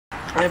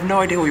I have no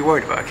idea what you're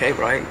worried about, okay,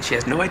 right? She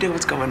has no idea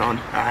what's going on,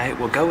 alright?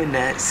 We'll go in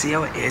there, see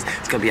how it is.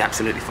 It's gonna be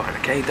absolutely fine,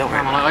 okay? Don't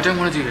worry. I don't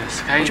want to do this,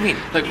 okay? What do you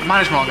mean? Look,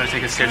 management aren't going to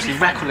take us seriously.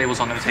 Record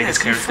labels aren't going to take us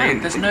seriously.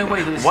 There's no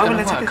way that this is going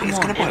to work. It's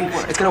gonna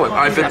work. It's gonna work.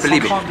 I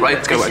believe it, right?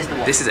 It's gonna work.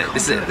 This is it.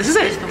 This is it. This is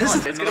it.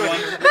 It's gonna work.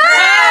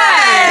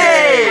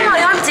 Hey! Hi,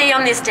 I'm Dee.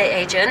 I'm the estate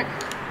agent.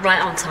 Right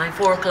on time,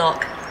 4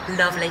 o'clock.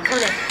 Lovely. Come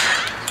on in.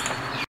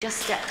 Just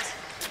stepped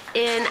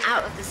in,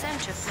 out of the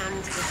centre of town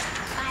into this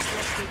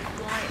fabulous, big,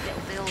 quiet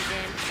little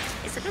building.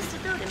 It's a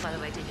listed building, by the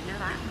way. Did you know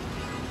that?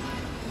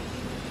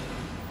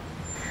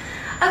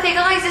 Okay,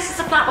 guys, this is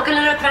the flat we're going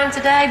to look around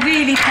today.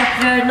 Really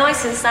popular,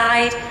 nice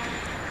inside.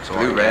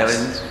 Blue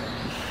railings.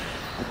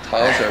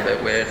 Tiles are a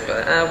bit weird,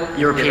 but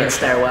European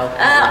stairwell.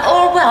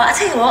 Or, well, I'll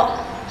tell you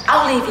what.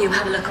 I'll leave you,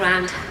 have a look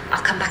around.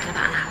 I'll come back in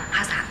about an hour.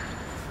 How's that?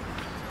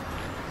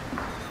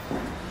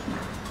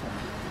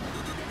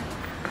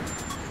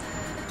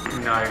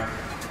 No.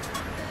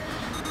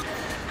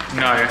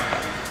 No.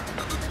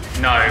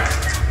 No.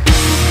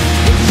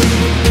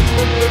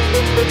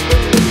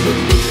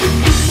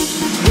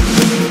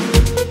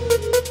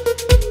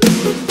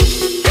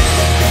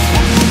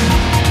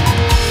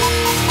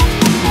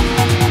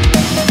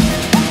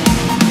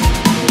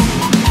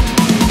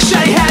 She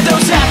had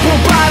those apple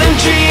bottom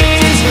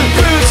jeans,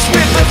 boots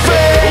with the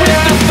fur,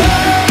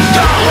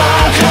 the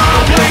whole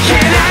club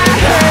looking at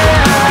her.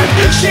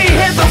 She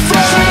hit the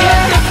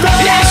floor,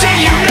 yeah, she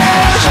you know.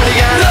 Shawty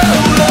got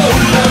low.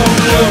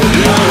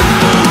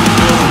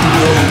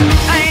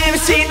 I ain't never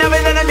seen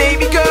nothing that made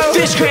me go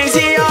this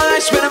crazy all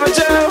night, spinning my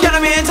dough. Got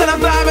a man till I'm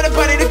vibe and I'm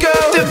ready to go.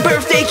 The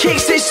birthday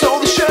cakes, they stole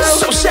the show.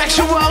 So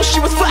sexual, she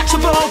was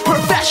flexible,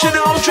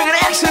 professional, drinking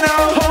X and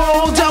O.